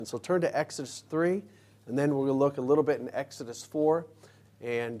And so turn to Exodus 3, and then we're going to look a little bit in Exodus 4.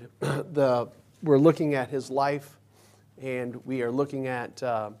 And we're looking at his life, and we are looking at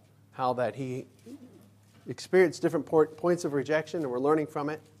how that he experienced different points of rejection, and we're learning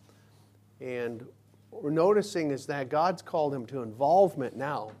from it. And what we're noticing is that God's called him to involvement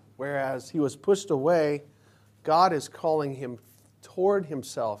now. Whereas he was pushed away, God is calling him toward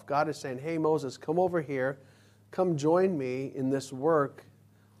himself. God is saying, hey, Moses, come over here. Come join me in this work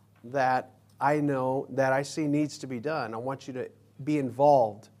that I know, that I see needs to be done. I want you to be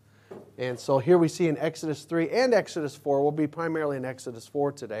involved. And so here we see in Exodus 3 and Exodus 4, we'll be primarily in Exodus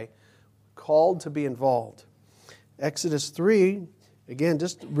 4 today, called to be involved. Exodus 3, again,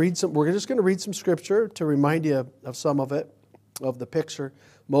 we're just going to read some scripture to remind you of some of it, of the picture.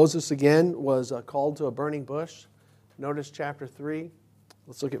 Moses, again, was called to a burning bush. Notice chapter 3.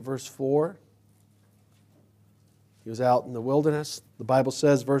 Let's look at verse 4. He was out in the wilderness. The Bible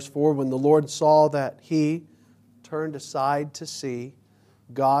says, verse 4, when the Lord saw that he turned aside to see,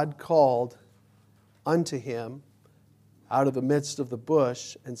 God called unto him out of the midst of the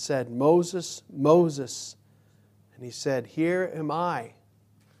bush and said, Moses, Moses. And he said, here am I.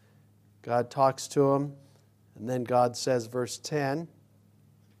 God talks to him, and then God says, verse 10,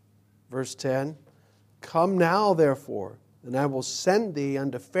 come now, therefore, and I will send thee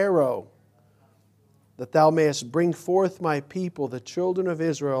unto Pharaoh, that thou mayest bring forth my people, the children of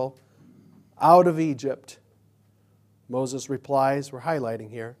Israel, out of Egypt. Moses replies, we're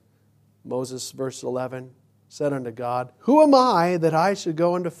highlighting here. Moses, verse 11, said unto God, who am I that I should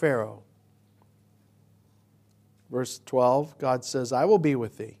go unto Pharaoh? Verse 12, God says, I will be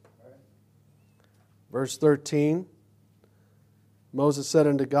with thee. Verse 13, Moses said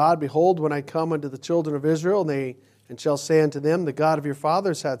unto God, behold, when I come unto the children of Israel, and shall say unto them, the God of your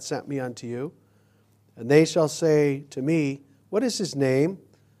fathers hath sent me unto you. And they shall say to me, what is his name?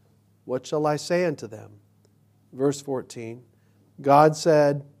 What shall I say unto them? Verse 14, God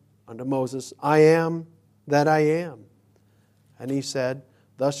said unto Moses, I am that I am. And he said,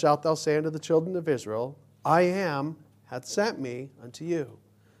 thus shalt thou say unto the children of Israel, I am hath sent me unto you.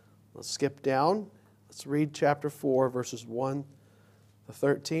 Let's skip down. Let's read chapter 4, verses 1 to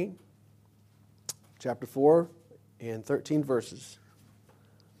 13. Chapter 4 and 13 verses.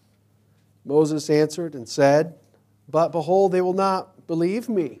 Moses answered and said, but behold, they will not believe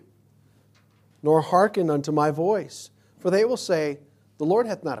me, nor hearken unto my voice. For they will say, the Lord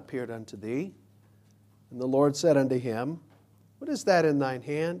hath not appeared unto thee. And the Lord said unto him, what is that in thine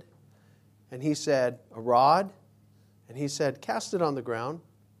hand? And he said, a rod. And he said, cast it on the ground.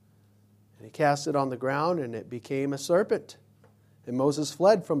 And he cast it on the ground, and it became a serpent. And Moses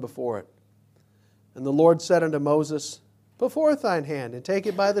fled from before it. And the Lord said unto Moses, put forth thine hand, and take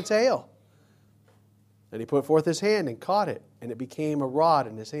it by the tail. And he put forth his hand and caught it, and it became a rod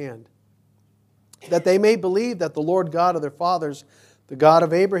in his hand. That they may believe that the Lord God of their fathers, the God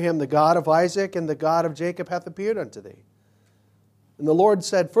of Abraham, the God of Isaac, and the God of Jacob hath appeared unto thee. And the Lord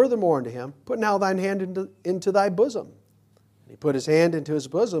said furthermore unto him, put now thine hand into thy bosom. And he put his hand into his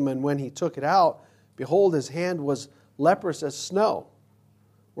bosom, and when he took it out, behold, his hand was leprous as snow.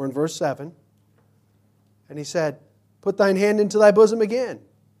 We're in verse 7. And he said, put thine hand into thy bosom again.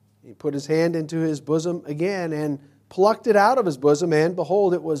 He put his hand into his bosom again and plucked it out of his bosom, and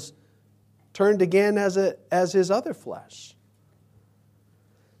behold, it was turned again as his other flesh.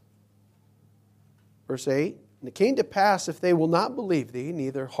 Verse 8, and it came to pass, if they will not believe thee,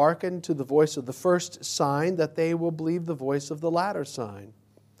 neither hearken to the voice of the first sign, that they will believe the voice of the latter sign.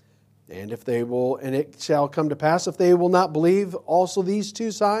 And it shall come to pass, if they will not believe also these two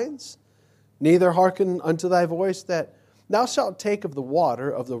signs, neither hearken unto thy voice, that thou shalt take of the water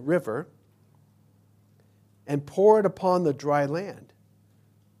of the river and pour it upon the dry land.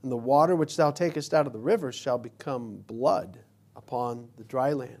 And the water which thou takest out of the river shall become blood upon the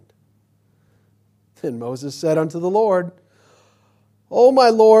dry land. Then Moses said unto the Lord, O my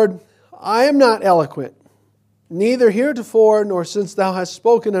Lord, I am not eloquent, neither heretofore nor since thou hast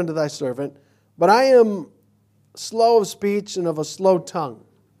spoken unto thy servant, but I am slow of speech and of a slow tongue.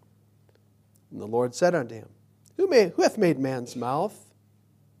 And the Lord said unto him, Who hath made man's mouth?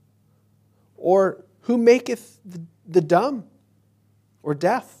 Or who maketh the dumb, or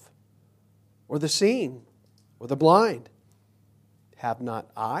deaf, or the seeing, or the blind? Have not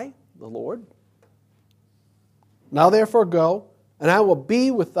I, the Lord? Now therefore go, and I will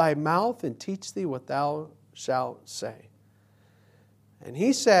be with thy mouth, and teach thee what thou shalt say. And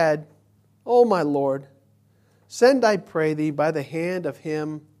he said, O my Lord, send, I pray thee, by the hand of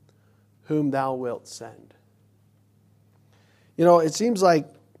him whom thou wilt send. You know, it seems like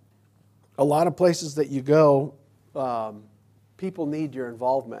a lot of places that you go, people need your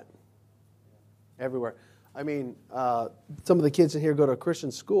involvement everywhere. I mean, some of the kids in here go to a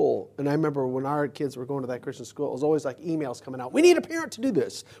Christian school, and I remember when our kids were going to that Christian school, it was always like emails coming out. We need a parent to do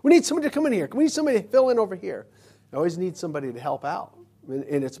this. We need somebody to come in here. We need somebody to fill in over here. I always need somebody to help out,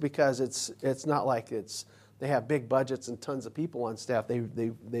 and it's because it's not like they have big budgets and tons of people on staff.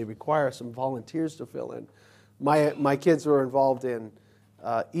 They require some volunteers to fill in. My kids were involved in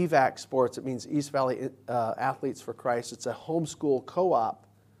EVAC sports. It means East Valley Athletes for Christ. It's a homeschool co-op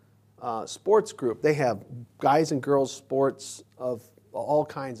sports group. They have guys and girls sports of all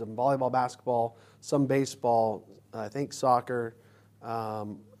kinds of them, volleyball, basketball, some baseball, I think soccer,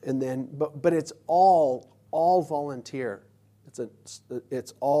 and then but it's all volunteer.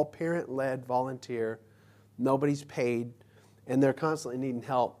 It's all parent-led volunteer. Nobody's paid, and they're constantly needing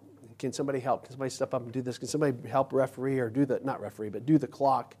help. Can somebody help? Can somebody step up and do this? Can somebody help referee or do the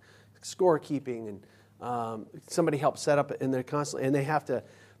clock, scorekeeping, and somebody help set up? And they're constantly, and they have to.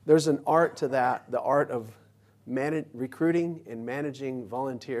 There's an art to that, the art of recruiting and managing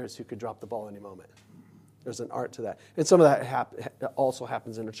volunteers who could drop the ball any moment. There's an art to that, and some of that also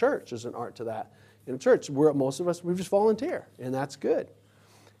happens in a church. There's an art to that in a church. Most of us we just volunteer, and that's good.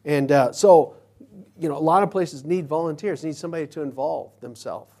 And so, a lot of places need volunteers, need somebody to involve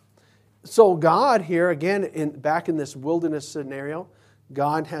themselves. So God here, again, back in this wilderness scenario,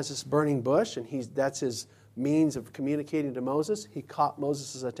 God has this burning bush, and that's his means of communicating to Moses. He caught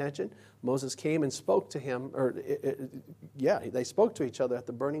Moses' attention. Moses came and spoke to him, they spoke to each other at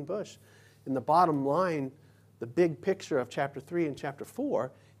the burning bush. And the bottom line, the big picture of chapter 3 and chapter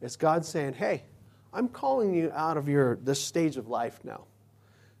 4, is God saying, hey, I'm calling you out of this stage of life now.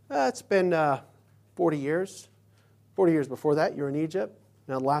 It's been 40 years. 40 years before that, you were in Egypt.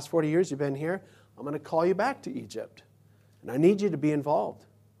 Now, the last 40 years you've been here. I'm going to call you back to Egypt. And I need you to be involved.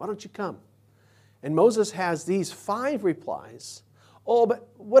 Why don't you come? And Moses has these 5 replies. Oh, but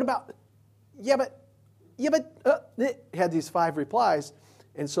what about, he had these 5 replies.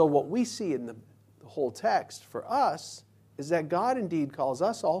 And so what we see in the whole text for us is that God indeed calls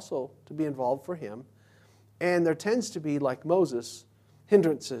us also to be involved for him. And there tends to be, like Moses,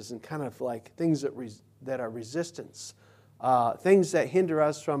 hindrances and kind of like things that are resistance. Things that hinder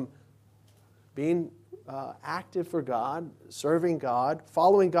us from being active for God, serving God,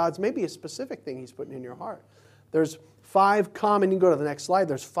 following God's, maybe a specific thing he's putting in your heart. There's 5 common, you can go to the next slide,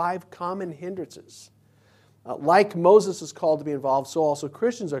 there's 5 common hindrances. Like Moses is called to be involved, so also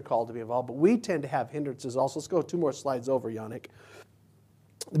Christians are called to be involved, but we tend to have hindrances also. Let's go 2 more slides over, Yannick.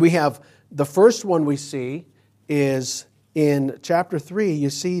 We have, the first one we see is in chapter 3, you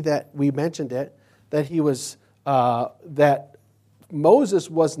see that we mentioned it, that he was, that Moses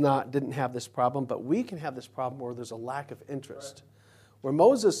didn't have this problem, but we can have this problem where there's a lack of interest. Right. Where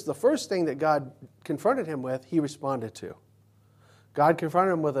Moses, the first thing that God confronted him with, he responded to. God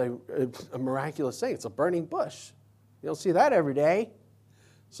confronted him with a miraculous thing. It's a burning bush. You don't see that every day.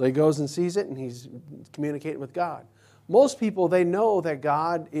 So he goes and sees it, and he's communicating with God. Most people, they know that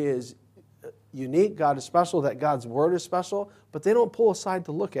God is unique, God is special, that God's word is special, but they don't pull aside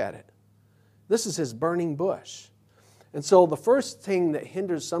to look at it. This is his burning bush. And so the first thing that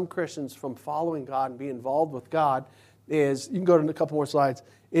hinders some Christians from following God and being involved with God is, you can go to a couple more slides,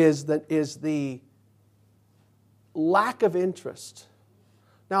 is the lack of interest.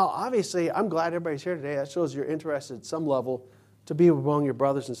 Now, obviously, I'm glad everybody's here today. That shows you're interested at some level to be among your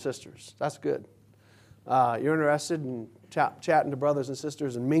brothers and sisters. That's good. You're interested in chatting to brothers and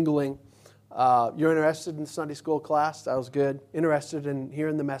sisters and mingling. You're interested in Sunday school class. That was good. Interested in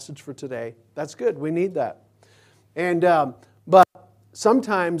hearing the message for today. That's good. We need that. And but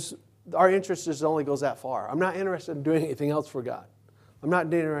sometimes our interest just only goes that far. I'm not interested in doing anything else for God. I'm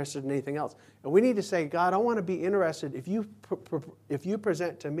not interested in anything else. And we need to say, God, I want to be interested. If you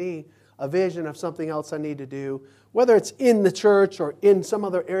present to me a vision of something else I need to do, whether it's in the church or in some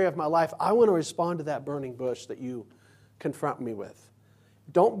other area of my life, I want to respond to that burning bush that you confront me with.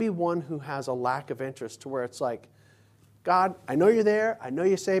 Don't be one who has a lack of interest to where it's like, God, I know you're there. I know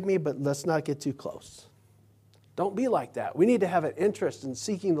you saved me, but let's not get too close. Don't be like that. We need to have an interest in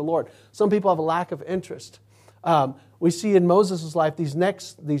seeking the Lord. Some people have a lack of interest. We see in Moses' life these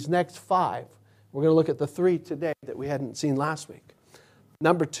next 5. We're going to look at the 3 today that we hadn't seen last week.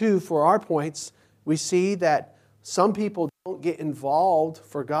 Number 2, for our points, we see that some people don't get involved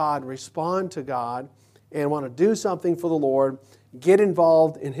for God, respond to God, and want to do something for the Lord, get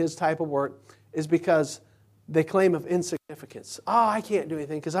involved in his type of work, is because they claim of insignificance. I can't do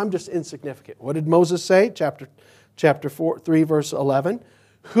anything because I'm just insignificant. What did Moses say? Chapter 3, verse 11.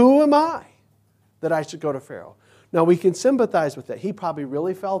 Who am I that I should go to Pharaoh? Now, we can sympathize with that. He probably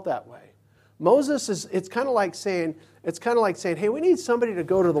really felt that way. Moses is, it's kind of like saying, hey, we need somebody to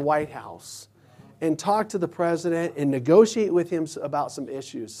go to the White House and talk to the president and negotiate with him about some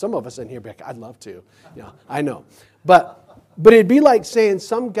issues. Some of us in here be like, I'd love to. I know. But it'd be like saying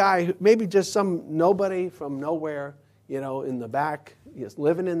some guy, maybe just some nobody from nowhere, in the back,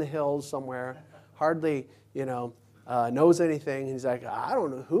 living in the hills somewhere, hardly, knows anything. He's like, I don't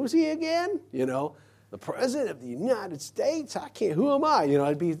know, who's he again? The president of the United States. Who am I?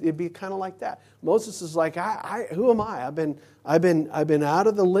 It'd be kind of like that. Moses is like, who am I? I've been out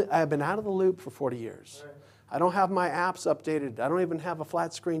of the loop for 40 years. I don't have my apps updated. I don't even have a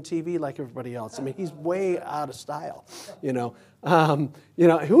flat screen TV like everybody else. I mean, he's way out of style. Who am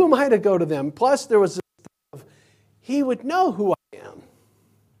I to go to them? Plus, there was this thing of, he would know who I am.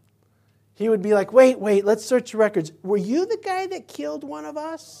 He would be like, wait, let's search your records. Were you the guy that killed one of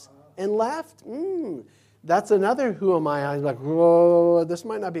us and left? That's another who am I? I'm like, whoa, this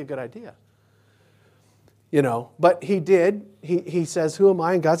might not be a good idea. But he did. He says, who am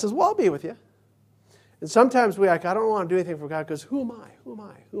I? And God says, well, I'll be with you. And sometimes we're like, I don't want to do anything for God because who am I? Who am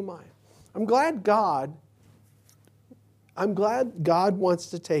I? Who am I? I'm glad God wants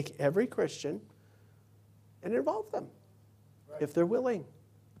to take every Christian and involve them if they're willing.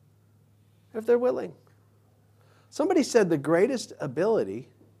 If they're willing. Somebody said the greatest ability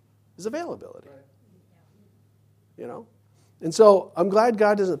is availability. And so I'm glad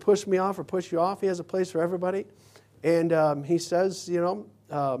God doesn't push me off or push you off. He has a place for everybody. And he says, the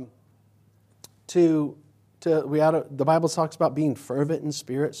Bible talks about being fervent in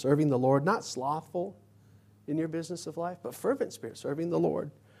spirit, serving the Lord, not slothful in your business of life, but fervent in spirit, serving the Lord.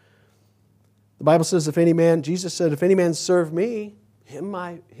 The Bible says, Jesus said, if any man serve me, him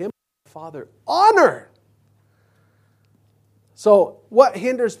my Father honor. So what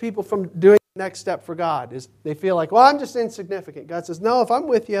hinders people from doing the next step for God is they feel like, well, I'm just insignificant. God says, no, if I'm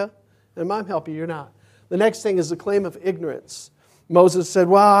with you and I'm helping you, you're not. The next thing is the claim of ignorance. Moses said,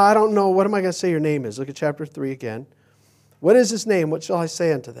 well, I don't know. What am I going to say your name is? Look at chapter 3 again. What is his name? What shall I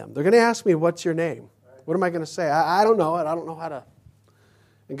say unto them? They're going to ask me, what's your name? What am I going to say? I don't know it. I don't know how to.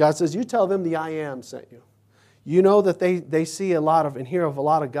 And God says, you tell them the I am sent you. You know that they see a lot of and hear of a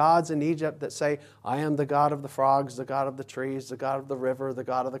lot of gods in Egypt that say, I am the God of the frogs, the God of the trees, the God of the river, the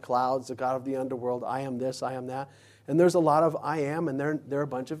God of the clouds, the God of the underworld. I am this, I am that. And there's a lot of I am, and they're a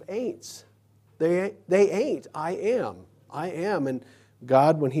bunch of ain'ts. They ain't. I am. I am. And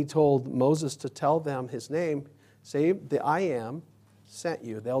God, when he told Moses to tell them his name, say, the I am sent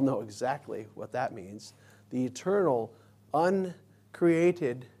you. They'll know exactly what that means. The eternal,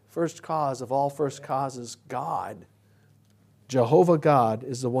 uncreated first cause of all first causes, God, Jehovah God,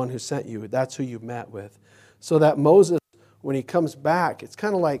 is the one who sent you. That's who you met with. So that Moses, when he comes back, it's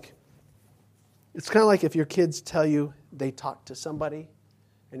kind of like if your kids tell you they talked to somebody,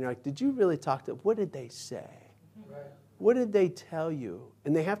 and you're like, did you really talk to them? What did they say? Right. What did they tell you?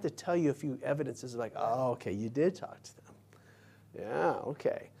 And they have to tell you a few evidences like, oh, okay, you did talk to them. Yeah,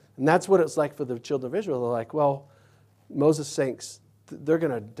 okay. And that's what it's like for the children of Israel. They're like, well, Moses thinks, they're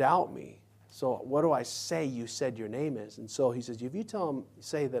going to doubt me. So what do I say you said your name is? And so he says, if you tell them,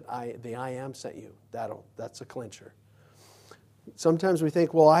 say that the I am sent you, that's a clincher. Sometimes we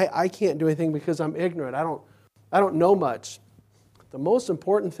think, well, I can't do anything because I'm ignorant. I don't know much. The most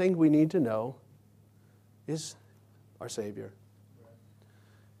important thing we need to know is our Savior.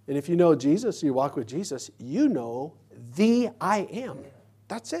 And if you know Jesus, you walk with Jesus, you know the I am.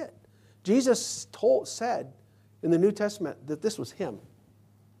 That's it. Jesus said in the New Testament that this was him.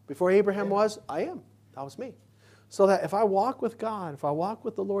 Before Abraham was, I am. That was me. So that if I walk with God, if I walk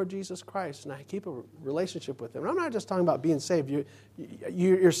with the Lord Jesus Christ, and I keep a relationship with him, and I'm not just talking about being saved.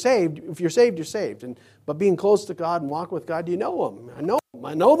 You're saved. If you're saved, you're saved. But being close to God and walk with God, you know him. I know him.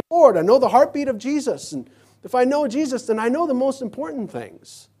 I know the Lord. I know the heartbeat of Jesus. And if I know Jesus, then I know the most important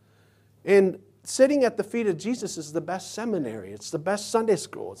things. And sitting at the feet of Jesus is the best seminary. It's the best Sunday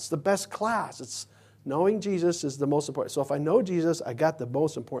school. It's the best class. Knowing Jesus is the most important. So if I know Jesus, I got the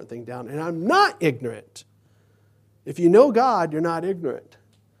most important thing down. And I'm not ignorant. If you know God, you're not ignorant.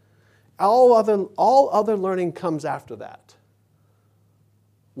 All other learning comes after that.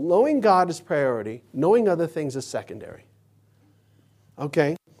 Knowing God is priority. Knowing other things is secondary.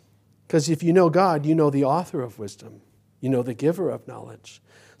 Okay? Because if you know God, you know the author of wisdom. You know the giver of knowledge.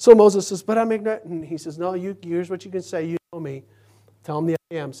 So Moses says, but I'm ignorant. And he says, no, here's what you can say. You know me. Tell him the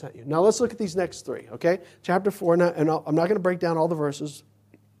I am sent you. Now let's look at these next three, okay? Chapter 4, and I'm not going to break down all the verses,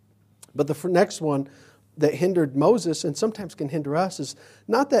 but the next one that hindered Moses and sometimes can hinder us is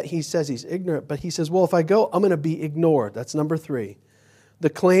not that he says he's ignorant, but he says, well, if I go, I'm going to be ignored. That's number 3.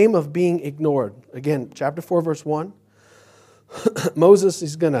 The claim of being ignored. Again, chapter 4, verse 1. Moses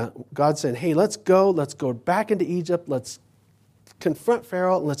is God said, hey, let's go back into Egypt, let's confront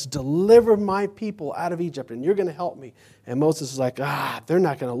Pharaoh, and let's deliver my people out of Egypt, and you're going to help me. And Moses is like, they're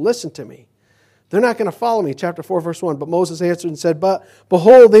not going to listen to me. They're not going to follow me. Chapter 4, verse 1. But Moses answered and said, but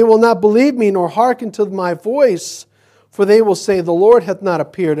behold, they will not believe me, nor hearken to my voice, for they will say, the Lord hath not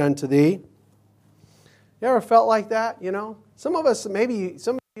appeared unto thee. You ever felt like that, you know? Some of us, maybe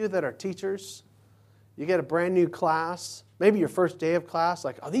some of you that are teachers, you get a brand new class, maybe your first day of class,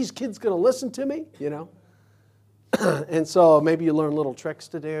 like, are these kids going to listen to me, you know? And so maybe you learn little tricks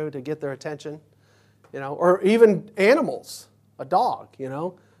to do to get their attention, you know, or even animals, a dog, you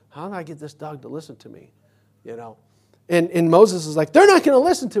know. How do I get this dog to listen to me, you know? And Moses is like, they're not going to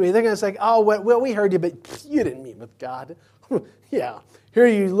listen to me. They're going to say, oh, well, we heard you, but you didn't meet with God. Yeah, here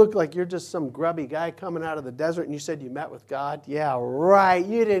you look like you're just some grubby guy coming out of the desert, and you said you met with God. Yeah, right,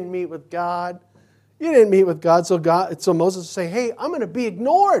 you didn't meet with God. You didn't meet with God. So Moses will say, hey, I'm going to be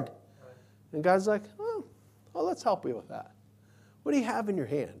ignored. And God's like, well, let's help you with that. What do you have in your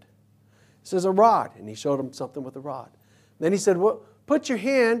hand? He says, a rod. And he showed him something with a rod. Then he said, well, put your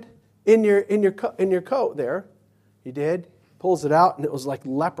hand in your coat there. He did. Pulls it out, and it was like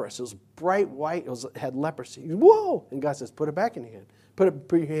leprous. It was bright white. It had leprosy. Whoa! And God says, put it back in your hand. Put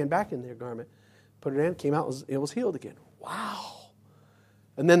your hand back in their garment. Put it in. Came out. It was healed again. Wow!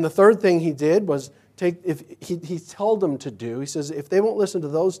 And then the third thing he did was he told them to do. He says, if they won't listen to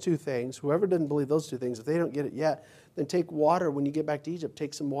those two things, whoever didn't believe those two things, if they don't get it yet, then take water when you get back to Egypt.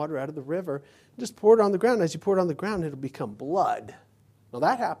 Take some water out of the river. And just pour it on the ground. As you pour it on the ground, it'll become blood. Now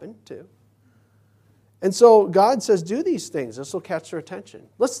that happened too. And so God says, do these things. This will catch their attention.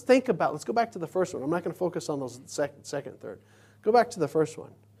 Let's go back to the first one. I'm not going to focus on those second, third. Go back to the first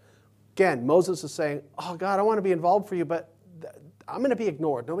one. Again, Moses is saying, oh God, I want to be involved for you, but I'm going to be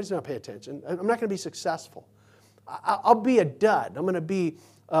ignored. Nobody's going to pay attention. I'm not going to be successful. I'll be a dud. I'm going to be,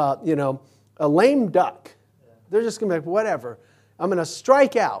 a lame duck. They're just going to be like, whatever. I'm going to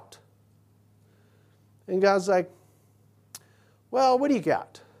strike out. And God's like, well, what do you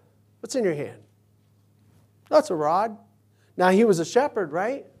got? What's in your hand? That's a rod. Now, he was a shepherd,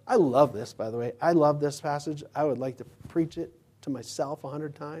 right? I love this, by the way. I love this passage. I would like to preach it to myself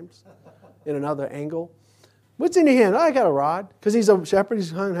 100 times in another angle. What's in your hand? Oh, I got a rod. Because he's a shepherd,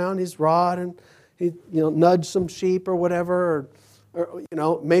 he's hunting hound, he's rod, and he nudged some sheep or whatever, or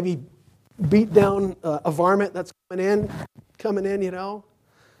maybe beat down a varmint that's coming in,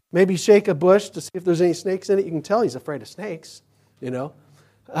 Maybe shake a bush to see if there's any snakes in it. You can tell he's afraid of snakes,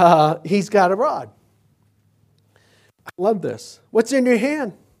 He's got a rod. I love this. What's in your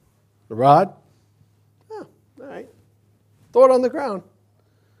hand? A rod. Oh, all right. Throw it on the ground.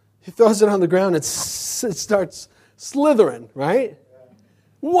 He throws it on the ground and it starts slithering, right?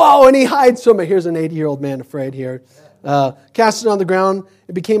 Whoa, and he hides from it. Here's an 80-year-old man afraid here. Cast it on the ground.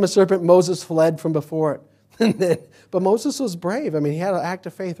 It became a serpent. Moses fled from before it. But Moses was brave. I mean, he had an act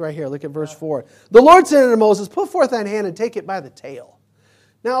of faith right here. Look at verse 4. The Lord said unto Moses, put forth thine hand and take it by the tail.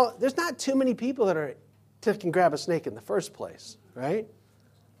 Now, there's not too many people that can grab a snake in the first place, right?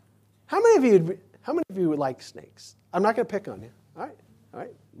 How many of you would like snakes? I'm not going to pick on you. All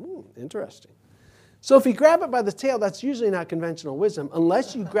right. Interesting. So if you grab it by the tail, that's usually not conventional wisdom,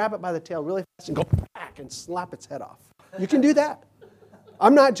 unless you grab it by the tail really fast and go back and slap its head off. You can do that.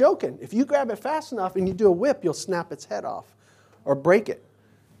 I'm not joking. If you grab it fast enough and you do a whip, you'll snap its head off or break it.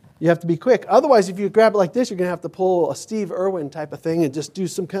 You have to be quick. Otherwise, if you grab it like this, you're going to have to pull a Steve Irwin type of thing and just do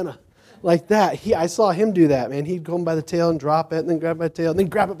some kind of like that. I saw him do that, man. He'd go by the tail and drop it, and then grab it by the tail, and then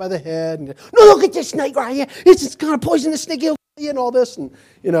grab it by the head. And no, look at this snake right here. It's just going to poison the snake. It'll kill you and all this. And,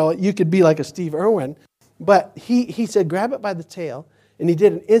 you could be like a Steve Irwin. But he said, grab it by the tail. And he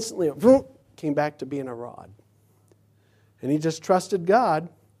did, and instantly it came back to being a rod. And he just trusted God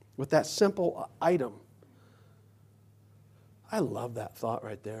with that simple item. I love that thought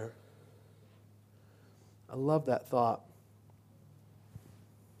right there. I love that thought.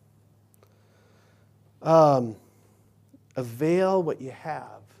 Avail what you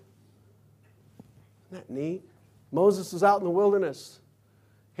have. Isn't that neat? Moses was out in the wilderness.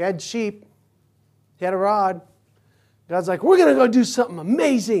 He had sheep. He had a rod. God's like, we're going to go do something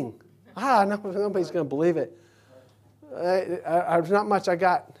amazing. Nobody's going to believe it. There's not much I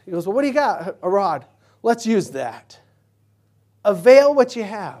got. He goes, well, what do you got? A rod. Let's use that. Avail what you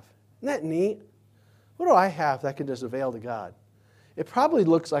have. Isn't that neat? What do I have that can just avail to God? It probably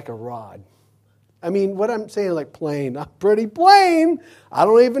looks like a rod. I mean, what I'm saying, like plain. I'm pretty plain.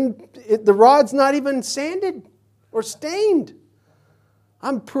 The rod's not even sanded or stained.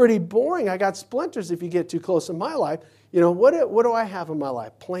 I'm pretty boring. I got splinters if you get too close in my life. What do I have in my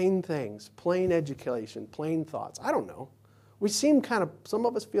life? Plain things, plain education, plain thoughts. I don't know. Some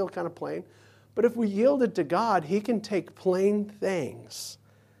of us feel kind of plain. But if we yielded to God, He can take plain things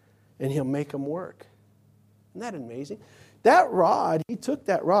and He'll make them work. Isn't that amazing? That rod, He took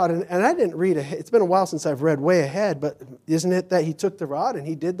that rod, and I didn't read ahead. It's been a while since I've read way ahead, but isn't it that He took the rod and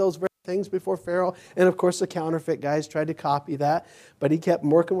He did those very things before Pharaoh? And of course the counterfeit guys tried to copy that, but He kept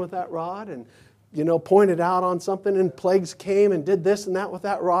working with that rod and, pointed out on something, and plagues came and did this and that with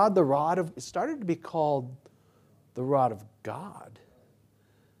that rod. It started to be called the rod of God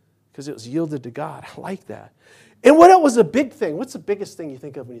because it was yielded to God. I like that. And what else was a big thing? What's the biggest thing you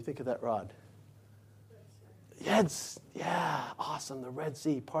think of when you think of that rod? Yeah, awesome. The Red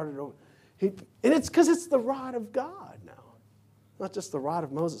Sea parted over. And it's because it's the rod of God now. Not just the rod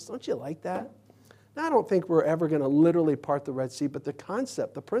of Moses. Don't you like that? Now, I don't think we're ever going to literally part the Red Sea, but the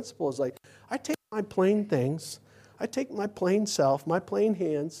concept, the principle is like, I take my plain things, I take my plain self, my plain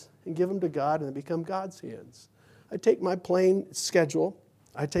hands, and give them to God, and they become God's hands. I take my plain schedule,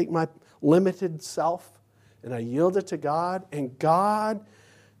 I take my limited self, and I yield it to God, and God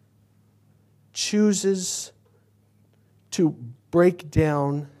chooses to break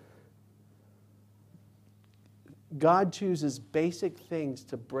down. God chooses basic things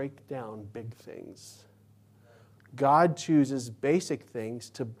to break down big things. God chooses basic things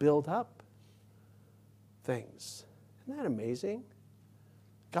to build up things. Isn't that amazing?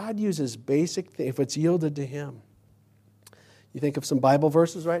 God uses basic things if it's yielded to Him. You think of some Bible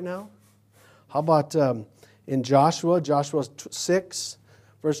verses right now? How about in Joshua 6,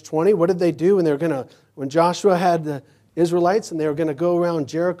 verse 20? What did they do when Joshua had the Israelites and they were going to go around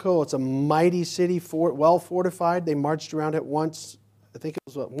Jericho? It's a mighty city, well fortified. They marched around it once. I think it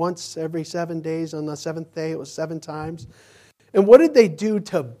was once every 7 days. On the seventh day, it was 7 times. And what did they do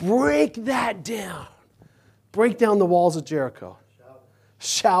to break that down? Break down the walls of Jericho.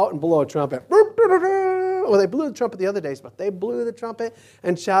 Shout and blow a trumpet. Well, they blew the trumpet the other days, but they blew the trumpet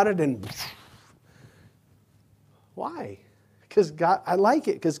and shouted and... Why? Because God, I like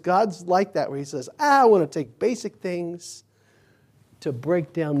it, because God's like that, where He says, I want to take basic things to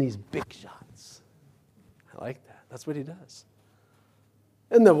break down these big shots. I like that. That's what He does.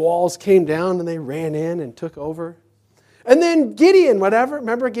 And the walls came down and they ran in and took over. And then Gideon,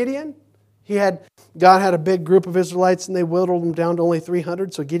 remember Gideon? God had a big group of Israelites and they whittled them down to only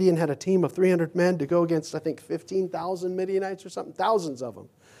 300. So Gideon had a team of 300 men to go against, I think, 15,000 Midianites or something, thousands of them.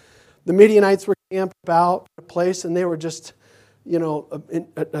 The Midianites were camped about a place and they were just,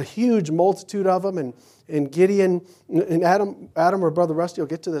 a huge multitude of them. And Gideon, and Adam or Brother Rusty will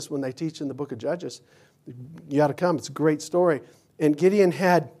get to this when they teach in the book of Judges. You got to come. It's a great story. And Gideon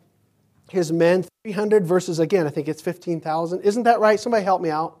had his men, 300 versus, again, I think it's 15,000. Isn't that right? Somebody help me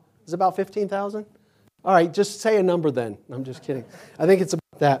out. Is it about 15,000? All right, just say a number then. I'm just kidding. I think it's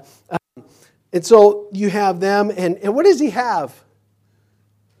about that. And so you have them, and what does he have?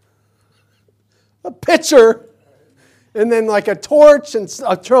 A pitcher, and then like a torch and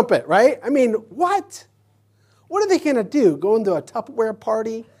a trumpet, right? I mean, what? What are they going to do? Go into a Tupperware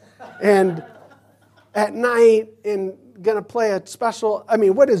party and at night and going to play a special,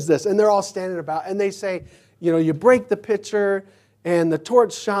 what is this? And they're all standing about, and they say, you break the pitcher, and the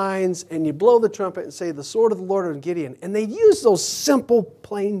torch shines, and you blow the trumpet and say, the sword of the Lord of Gideon. And they use those simple,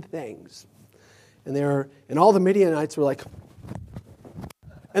 plain things. And all the Midianites were like,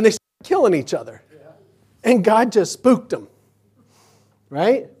 and they started killing each other. And God just spooked them.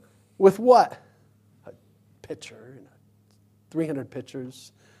 Right? With what? A pitcher, 300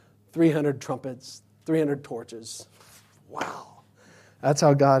 pitchers, 300 trumpets, 300 torches. Wow. That's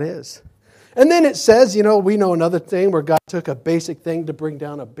how God is. And then it says, we know another thing where God took a basic thing to bring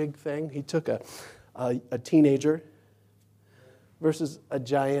down a big thing. He took a teenager versus a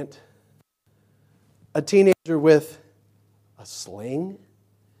giant. A teenager with a sling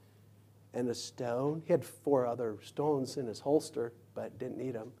and a stone. He had 4 other stones in his holster, but didn't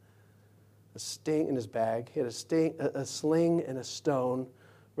need them. A sling in his bag. He had a sling and a stone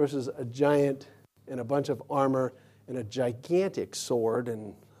versus a giant and a bunch of armor and a gigantic sword.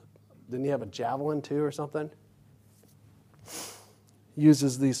 And didn't he have a javelin too or something?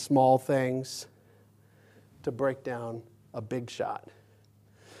 Uses these small things to break down a big shot.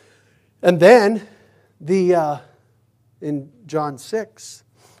 And then in John 6,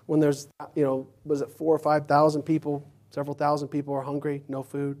 when there's, was it 4,000 or 5,000 people, several thousand people are hungry, no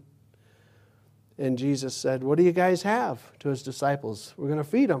food. And Jesus said, what do you guys have? To his disciples, we're going to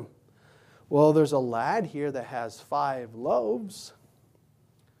feed them. Well, there's a lad here that has 5 loaves.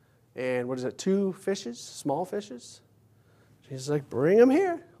 And 2 fishes, small fishes? Jesus is like, bring them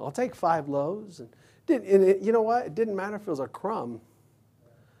here. I'll take 5 loaves. And you know what? It didn't matter if it was a crumb.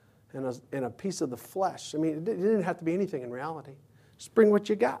 and a piece of the flesh. I mean, it didn't have to be anything in reality. Just bring what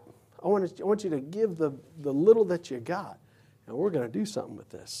you got. I want you to give the little that you got, and we're going to do something with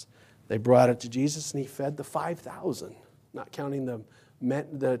this. They brought it to Jesus, and he fed the 5,000, not counting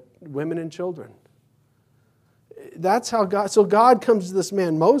the women and children. That's how God. So God comes to this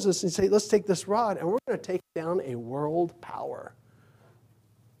man Moses and say, "Let's take this rod, and we're going to take down a world power."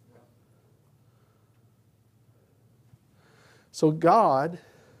 So God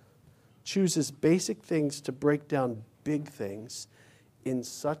chooses basic things to break down big things in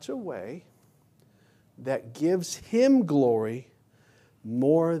such a way that gives him glory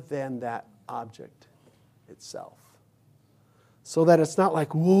more than that object itself. So that it's not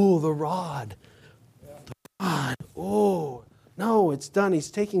like, whoa, the rod. The rod. Oh, no, it's done.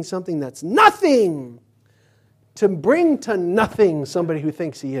 He's taking something that's nothing to bring to nothing somebody who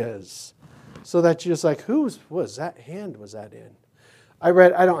thinks he is. So that you're just like, whose was that hand was that in? I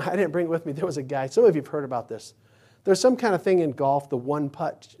didn't bring it with me. There was a guy, some of you have heard about this. There's some kind of thing in golf, the one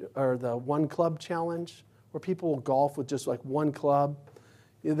putt or the one club challenge, where people will golf with just like one club.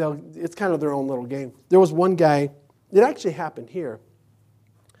 It's kind of their own little game. There was one guy, it actually happened here.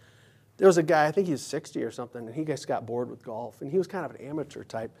 There was a guy, I think he was 60 or something, and he just got bored with golf, and he was kind of an amateur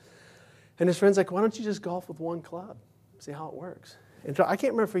type. And his friend's like, why don't you just golf with one club? See how it works. And so I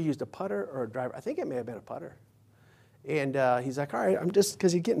can't remember if he used a putter or a driver. I think it may have been a putter. And he's like, all right, I'm just,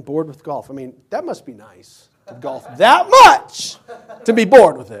 because he's getting bored with golf. I mean, that must be nice to golf that much to be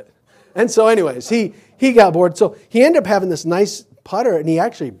bored with it. And so anyways, he got bored. So he ended up having this nice putter, and he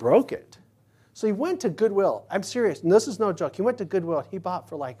actually broke it. So he went to Goodwill. I'm serious, and this is no joke. He went to Goodwill. He bought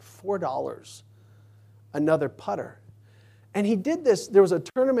for like $4 another putter. And he did this. There was a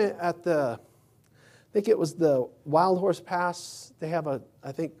tournament at I think it was the Wild Horse Pass. They have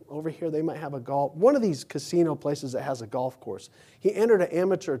I think over here they might have a golf, one of these casino places that has a golf course. He entered an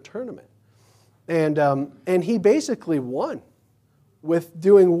amateur tournament. And he basically won with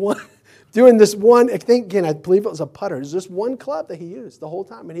doing this one, I believe it was a putter. It was just one club that he used the whole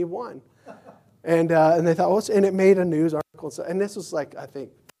time, and he won. And they thought, well, and it made a news article. And this was like, I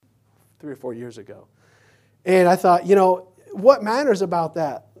think, 3 or 4 years ago. And I thought, what matters about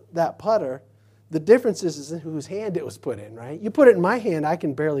that putter, the difference is in whose hand it was put in, right? You put it in my hand, I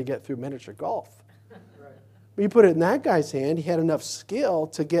can barely get through miniature golf. But you put it in that guy's hand, he had enough skill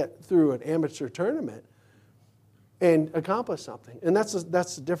to get through an amateur tournament and accomplish something. And that's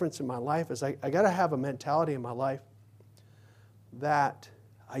the difference in my life, is I got to have a mentality in my life that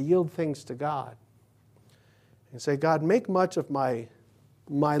I yield things to God and say, God, make much of my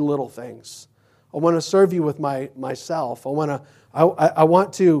little things. I want to serve you with myself. I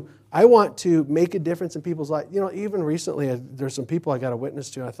want to make a difference in people's life. Even recently, there's some people I got to witness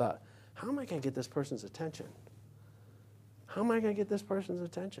to, and I thought, how am I going to get this person's attention? How am I going to get this person's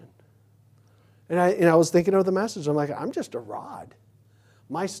attention? And I was thinking of the message. I'm like, I'm just a rod.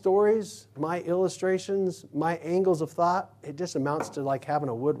 My stories, my illustrations, my angles of thought, it just amounts to like having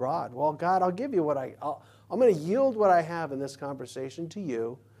a wood rod. Well, God, I'll give you I'm going to yield what I have in this conversation to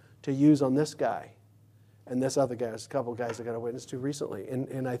you to use on this guy and this other guy. There's a couple of guys I got a witness to recently,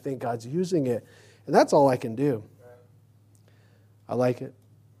 and I think God's using it. And that's all I can do. I like it.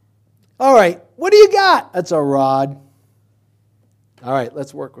 All right, what do you got? That's a rod. All right,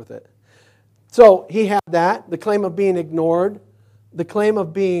 let's work with it. So he had that, the claim of being ignored, the claim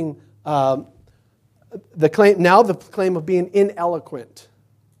of being, the claim of being ineloquent.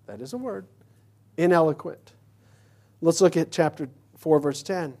 That is a word, ineloquent. Let's look at chapter 4, verse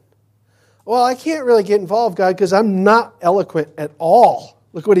 10. Well, I can't really get involved, God, because I'm not eloquent at all.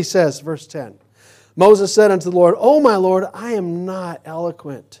 Look what he says, verse 10. Moses said unto the Lord, O my Lord, I am not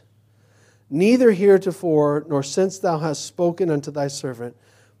eloquent, neither heretofore, nor since thou hast spoken unto thy servant,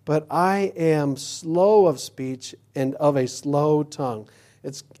 but I am slow of speech and of a slow tongue.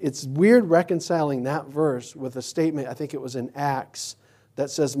 It's weird reconciling that verse with a statement, I think it was in Acts, that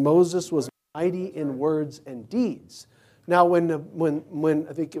says Moses was mighty in words and deeds. Now, when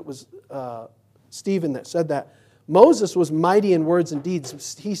I think it was Stephen that said that, Moses was mighty in words and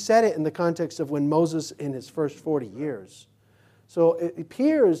deeds. He said it in the context of when Moses in his first 40 years. So it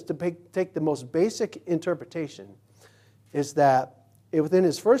appears to take the most basic interpretation is that within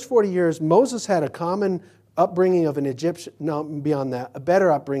his first 40 years, Moses had a common upbringing of an Egyptian, no, beyond that, a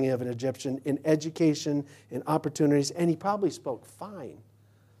better upbringing of an Egyptian in education, in opportunities, and he probably spoke fine.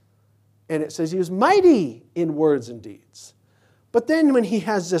 And it says he was mighty in words and deeds. But then when he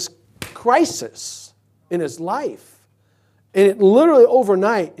has this crisis in his life, And it literally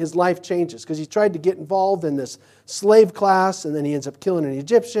overnight, his life changes because he tried to get involved in this slave class, and then he ends up killing an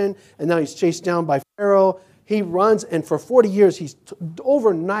Egyptian, and now he's chased down by Pharaoh. He runs, and for 40 years,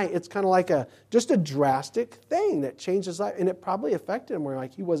 overnight, it's kind of like just a drastic thing that changed his life. And it probably affected him where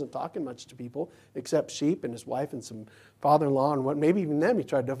like he wasn't talking much to people except sheep and his wife and some father-in-law and what. Maybe even them he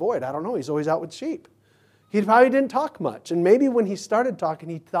tried to avoid. I don't know. He's always out with sheep. He probably didn't talk much. And maybe when he started talking,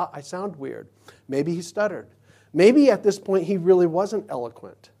 he thought, I sound weird. Maybe he stuttered. Maybe at this point he really wasn't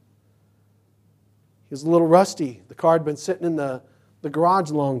eloquent. He was a little rusty. The car had been sitting in the garage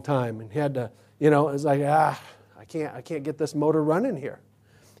a long time, and he had to, it was like, I can't get this motor running here.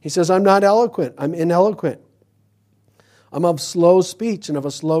 He says, I'm not eloquent. I'm ineloquent. I'm of slow speech and of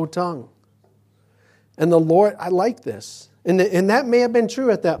a slow tongue. And the Lord, I like this. And that may have been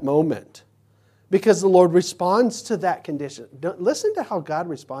true at that moment because the Lord responds to that condition. Listen to how God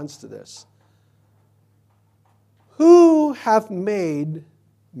responds to this. Who hath made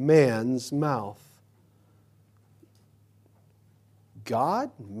man's mouth? God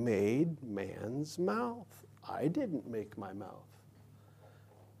made man's mouth. I didn't make my mouth.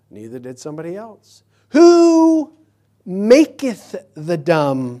 Neither did somebody else. Who maketh the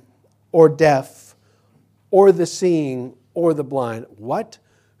dumb or deaf or the seeing or the blind? What?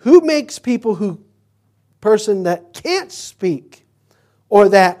 Who makes person that can't speak or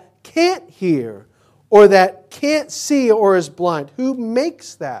that can't hear or that can't see or is blind? Who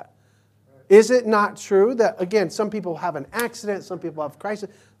makes that? Is it not true that, again, some people have an accident, some people have crisis?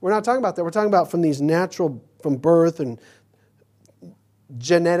 We're not talking about that. We're talking about from birth and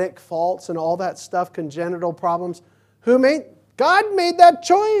genetic faults and all that stuff, congenital problems. God made that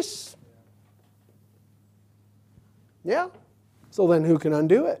choice. Yeah. So then who can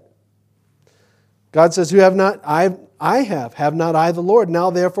undo it? God says, have not I the Lord?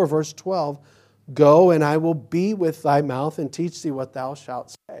 Now therefore, verse 12, go and I will be with thy mouth and teach thee what thou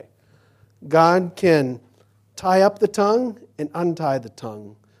shalt say. God can tie up the tongue and untie the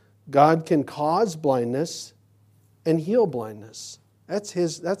tongue. God can cause blindness and heal blindness. That's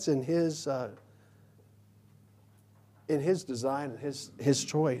in His design and His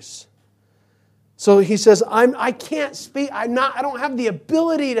choice. So He says, I can't speak. I don't have the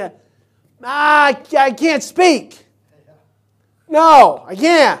ability to. I can't speak. No, I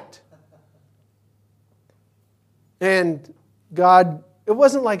can't. And God. It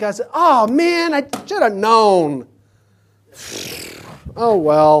wasn't like I said, oh man, I should have known. Oh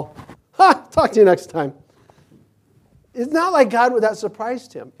well. Talk to you next time. It's not like that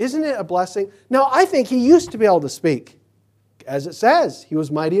surprised him. Isn't it a blessing? Now, I think he used to be able to speak. As it says, he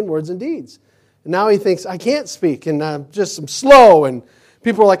was mighty in words and deeds. And now he thinks, I can't speak, and I'm slow, and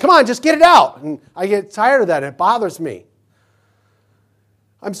people are like, come on, just get it out. And I get tired of that, and it bothers me.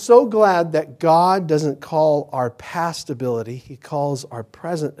 I'm so glad that God doesn't call our past ability, He calls our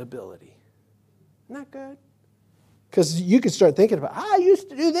present ability. Isn't that good? Because you could start thinking about, I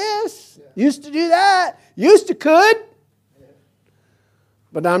used to do this, used to do that, used to could,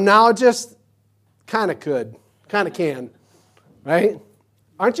 but I'm now just kind of could, kind of can, right?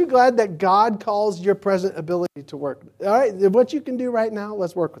 Aren't you glad that God calls your present ability to work? All right, what you can do right now,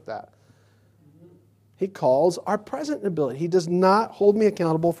 let's work with that. He calls our present ability. He does not hold me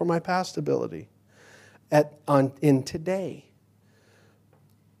accountable for my past ability in today.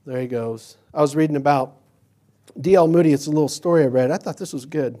 There he goes. I was reading about D.L. Moody. It's a little story I read. I thought this was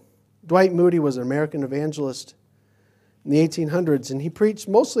good. Dwight Moody was an American evangelist in the 1800s, and he preached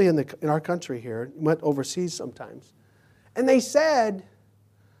mostly in our country here. He went overseas sometimes. And they said,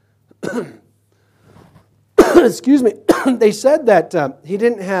 excuse me, they said that he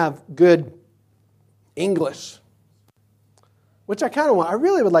didn't have good English, which I kind of want. I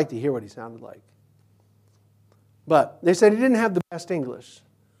really would like to hear what he sounded like. But they said he didn't have the best English.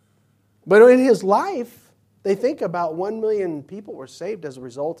 But in his life, they think about 1 million people were saved as a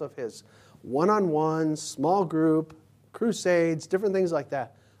result of his one-on-one, small group, crusades, different things like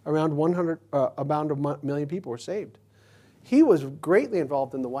that. Around 1 million people were saved. He was greatly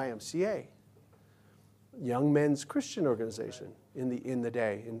involved in the YMCA, Young Men's Christian Organization, in the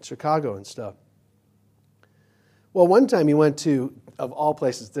day, in Chicago and stuff. Well, one time he went to, of all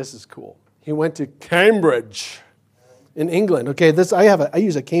places, this is cool. He went to Cambridge in England. Okay, I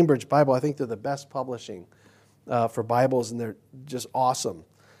use a Cambridge Bible. I think they're the best publishing for Bibles, and they're just awesome.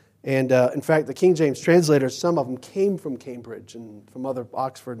 And in fact, the King James translators, some of them came from Cambridge and from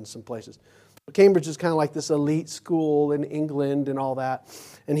Oxford and some places. Cambridge is kind of like this elite school in England and all that.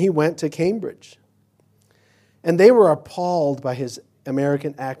 And he went to Cambridge. And they were appalled by his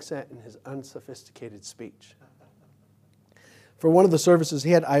American accent and his unsophisticated speech. For one of the services,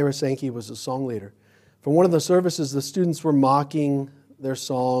 he had Ira Sankey was a song leader. From one of the services, the students were mocking their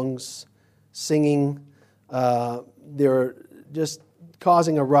songs, singing. They were just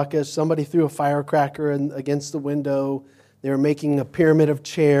causing a ruckus. Somebody threw a firecracker against the window. They were making a pyramid of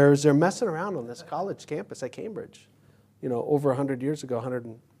chairs. They're messing around on this college campus at Cambridge, over 100 years ago,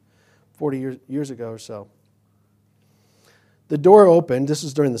 140 years ago or so. The door opened. This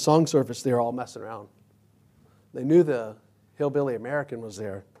was during the song service. They were all messing around. They knew the hillbilly American was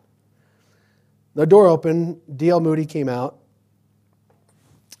there. The door opened. D.L. Moody came out.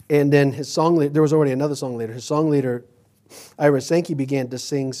 And then his song leader, there was already another song leader. His song leader, Ira Sankey, began to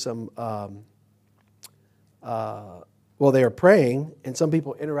sing some, they were praying, and some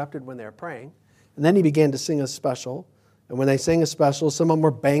people interrupted when they were praying. And then he began to sing a special. And when they sang a special, some of them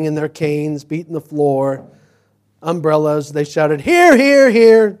were banging their canes, beating the floor, umbrellas. They shouted, "Here, here,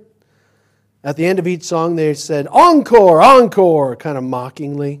 here." At the end of each song, they said, "Encore, encore," kind of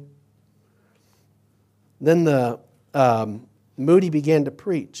mockingly. Then Moody began to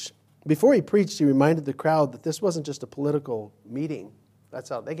preach. Before he preached, he reminded the crowd that this wasn't just a political meeting. That's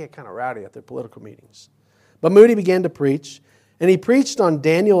how they get kind of rowdy at their political meetings. But Moody began to preach, and he preached on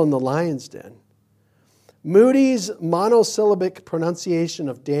Daniel in the lion's den. Moody's monosyllabic pronunciation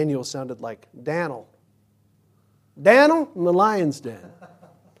of Daniel sounded like Daniel. Daniel in the lion's den.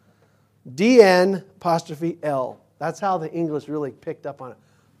 D-N apostrophe L. That's how the English really picked up on it.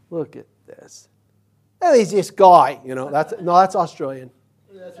 Look at this. Oh, he's this guy, That's Australian.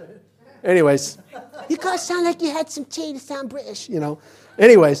 Anyways, you guys sound like you had some tea to sound British,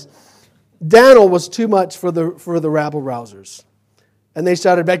 Anyways, Daniel was too much for the rabble rousers. And they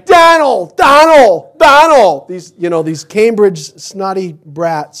shouted back, "Daniel, Daniel, Daniel!" These Cambridge snotty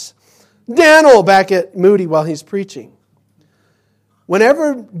brats. Daniel back at Moody while he's preaching.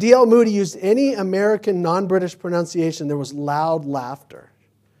 Whenever D.L. Moody used any American non-British pronunciation, there was loud laughter.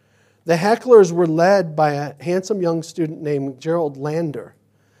 The hecklers were led by a handsome young student named Gerald Lander,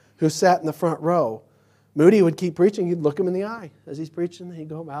 who sat in the front row. Moody would keep preaching. He'd look him in the eye. As he's preaching, he'd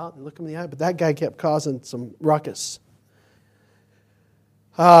go out and look him in the eye. But that guy kept causing some ruckus.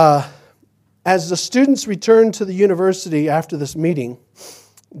 As the students returned to the university after this meeting,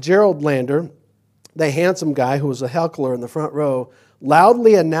 Gerald Lander, the handsome guy who was a heckler in the front row,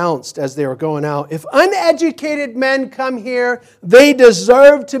 loudly announced as they were going out, "If uneducated men come here, they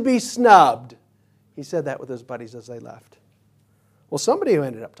deserve to be snubbed." He said that with his buddies as they left. Well, somebody who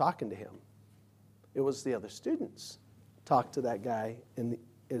ended up talking to him, it was the other students, talked to that guy and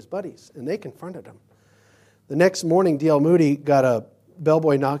his buddies, and they confronted him. The next morning, D.L. Moody got a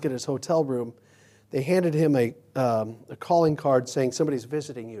bellboy knock at his hotel room. They handed him a calling card saying, "Somebody's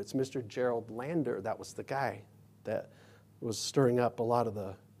visiting you. It's Mr. Gerald Lander." That was the guy that was stirring up a lot of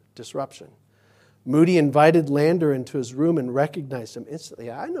the disruption. Moody invited Lander into his room and recognized him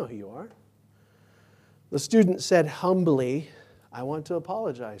instantly. "I know who you are." The student said humbly, "I want to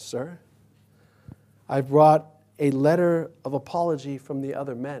apologize, sir. I brought a letter of apology from the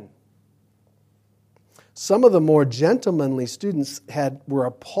other men." Some of the more gentlemanly students were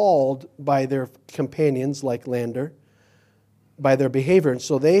appalled by their companions, like Lander, by their behavior. And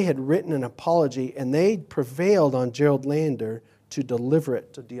so they had written an apology, and they prevailed on Gerald Lander to deliver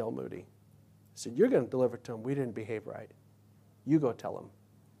it to D.L. Moody. He said, "You're going to deliver it to him. We didn't behave right. You go tell him.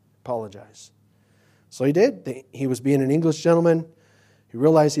 Apologize." So he did. He was being an English gentleman. He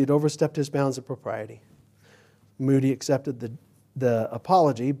realized he had overstepped his bounds of propriety. Moody accepted the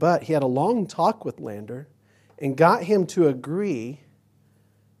apology, but he had a long talk with Lander and got him to agree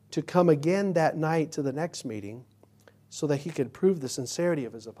to come again that night to the next meeting so that he could prove the sincerity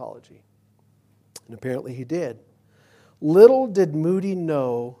of his apology. And apparently he did. Little did Moody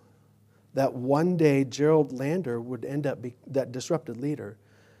know that one day Gerald Lander would end up, that disrupted leader,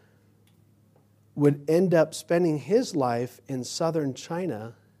 would end up spending his life in southern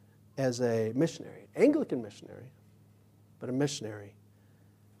China as a missionary, Anglican missionary, but a missionary.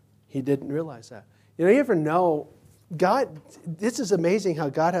 He didn't realize that. You ever know, God, this is amazing how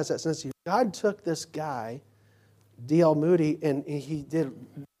God has that sense of humor. God took this guy, D.L. Moody, and he did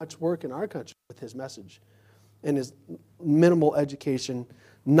much work in our country with his message and his minimal education,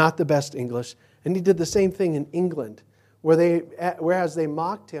 not the best English. And he did the same thing in England, whereas they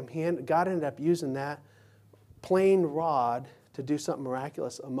mocked him, God ended up using that plain rod to do something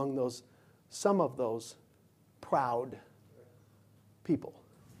miraculous among some of those proud people,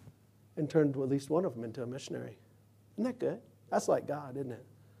 and turned at least one of them into a missionary. Isn't that good? That's like God, isn't it?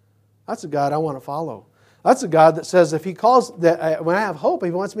 That's a God I want to follow. That's a God that says if He calls, that when I have hope,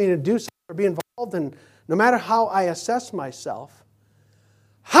 He wants me to do something or be involved in, no matter how I assess myself,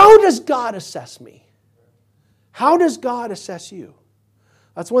 how does God assess me? How does God assess you?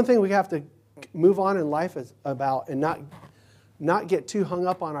 That's one thing we have to move on in life about and not get too hung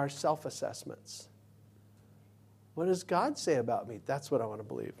up on our self-assessments. What does God say about me? That's what I want to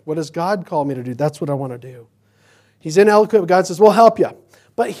believe. What does God call me to do? That's what I want to do. He's ineloquent, but God says, we'll help you.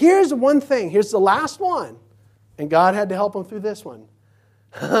 But here's one thing. Here's the last one. And God had to help him through this one.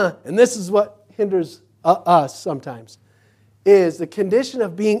 And this is what hinders us sometimes, is the condition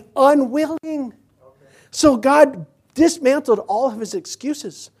of being unwilling. So God dismantled all of his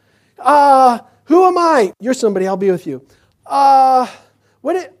excuses. Who am I? You're somebody, I'll be with you.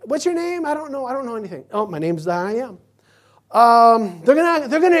 What's your name? I don't know anything. Oh, my name's I am. They're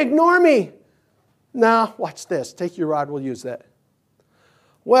gonna ignore me. Nah, watch this. Take your rod, we'll use that.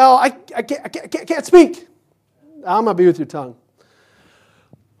 Well, I can't speak. I'm gonna be with your tongue.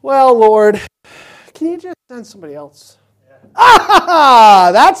 Well, Lord, can you just send somebody else?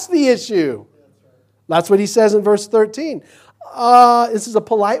 Yeah. That's the issue. That's what he says in verse 13. This is a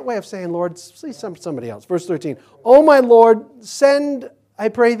polite way of saying, Lord, please send somebody else. Verse 13. Oh, my Lord, send, I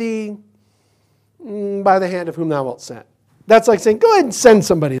pray thee, by the hand of whom thou wilt send. That's like saying, go ahead and send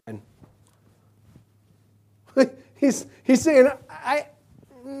somebody then. He's saying,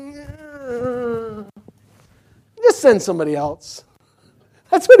 just send somebody else.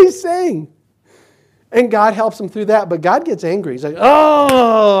 That's what he's saying. And God helps him through that, but God gets angry. He's like,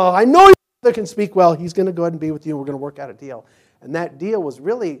 oh, I know you can speak well. He's going to go ahead and be with you, and we're going to work out a deal. And that deal was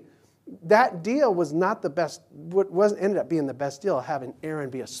not the best, ended up being the best deal, having Aaron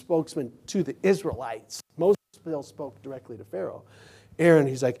be a spokesman to the Israelites. Moses still spoke directly to Pharaoh. Aaron,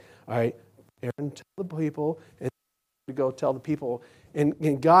 he's like, all right, Aaron, tell the people, and to go tell the people.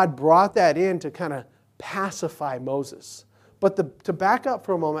 And God brought that in to kind of pacify Moses. But to back up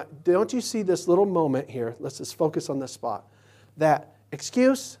for a moment, don't you see this little moment here? Let's just focus on this spot. That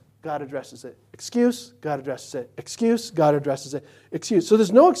excuse, God addresses it. Excuse, God addresses it. Excuse, God addresses it. Excuse. So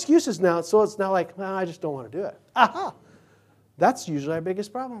there's no excuses now, so it's not like, well, I just don't want to do it. Aha! That's usually our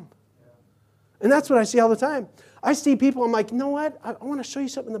biggest problem. And that's what I see all the time. I see people, I'm like, you know what? I want to show you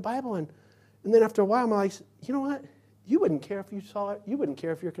something in the Bible. And then after a while, I'm like, you know what? You wouldn't care if you saw it. You wouldn't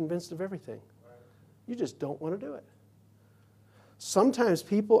care if you're convinced of everything. You just don't want to do it. Sometimes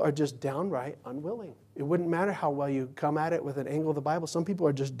people are just downright unwilling. It wouldn't matter how well you come at it with an angle of the Bible. Some people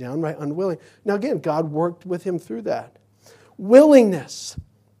are just downright unwilling. Now again, God worked with him through that. Willingness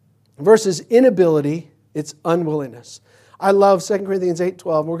versus inability, it's unwillingness. I love 2 Corinthians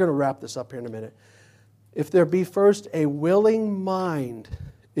 8:12. We're going to wrap this up here in a minute. If there be first a willing mind,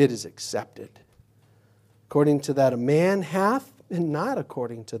 it is accepted. According to that a man hath, and not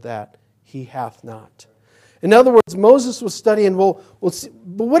according to that he hath not. In other words, Moses was studying, we'll see,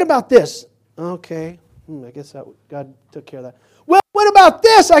 but what about this? Okay, I guess God took care of that. Well, what about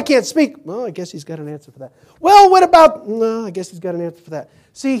this? I can't speak. Well, I guess he's got an answer for that. Well, what about, no, I guess he's got an answer for that.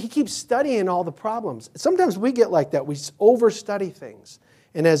 See, he keeps studying all the problems. Sometimes we get like that. We overstudy things.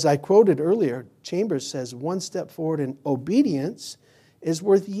 And as I quoted earlier, Chambers says, one step forward in obedience is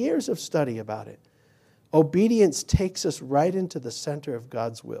worth years of study about it. Obedience takes us right into the center of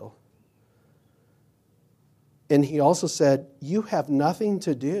God's will. And he also said, you have nothing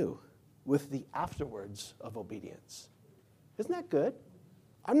to do with the afterwards of obedience. Isn't that good?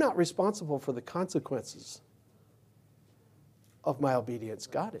 I'm not responsible for the consequences of my obedience.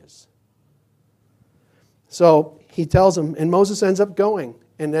 God is. So he tells him, and Moses ends up going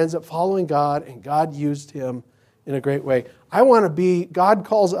and ends up following God, and God used him in a great way. God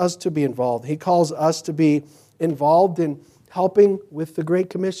calls us to be involved. He calls us to be involved in helping with the Great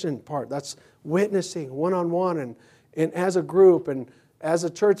Commission part. That's witnessing one-on-one and as a group and as a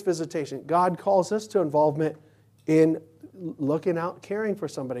church visitation. God calls us to involvement in looking out, caring for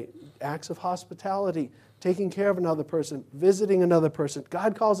somebody, acts of hospitality, taking care of another person, visiting another person.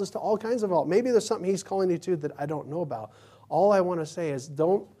 God calls us to all kinds of all. Maybe there's something he's calling you to that I don't know about. All I want to say is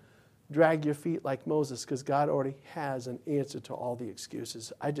don't drag your feet like Moses, because God already has an answer to all the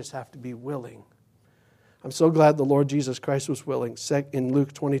excuses. I just have to be willing. I'm so glad the Lord Jesus Christ was willing. In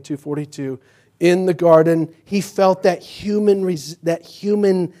Luke 22:42, in the garden, he felt that human,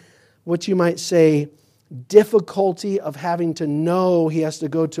 what you might say, difficulty of having to know he has to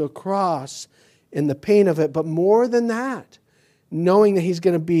go to a cross and the pain of it. But more than that, knowing that he's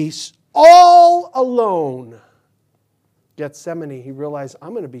going to be all alone. Gethsemane, he realized,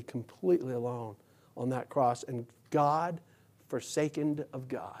 I'm going to be completely alone on that cross. And God, forsaken of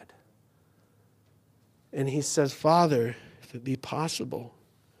God. And he says, Father, if it be possible,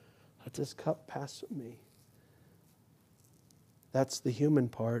 let this cup pass from me. That's the human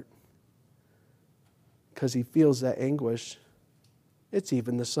part. Because he feels that anguish. It's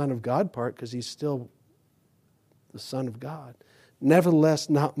even the Son of God part, because he's still the Son of God. Nevertheless,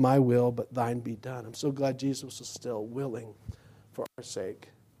 not my will, but thine be done. I'm so glad Jesus was still willing for our sake.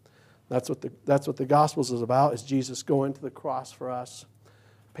 That's what the Gospels is about, is Jesus going to the cross for us,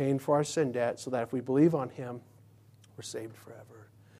 paying for our sin debt, so that if we believe on him, we're saved forever.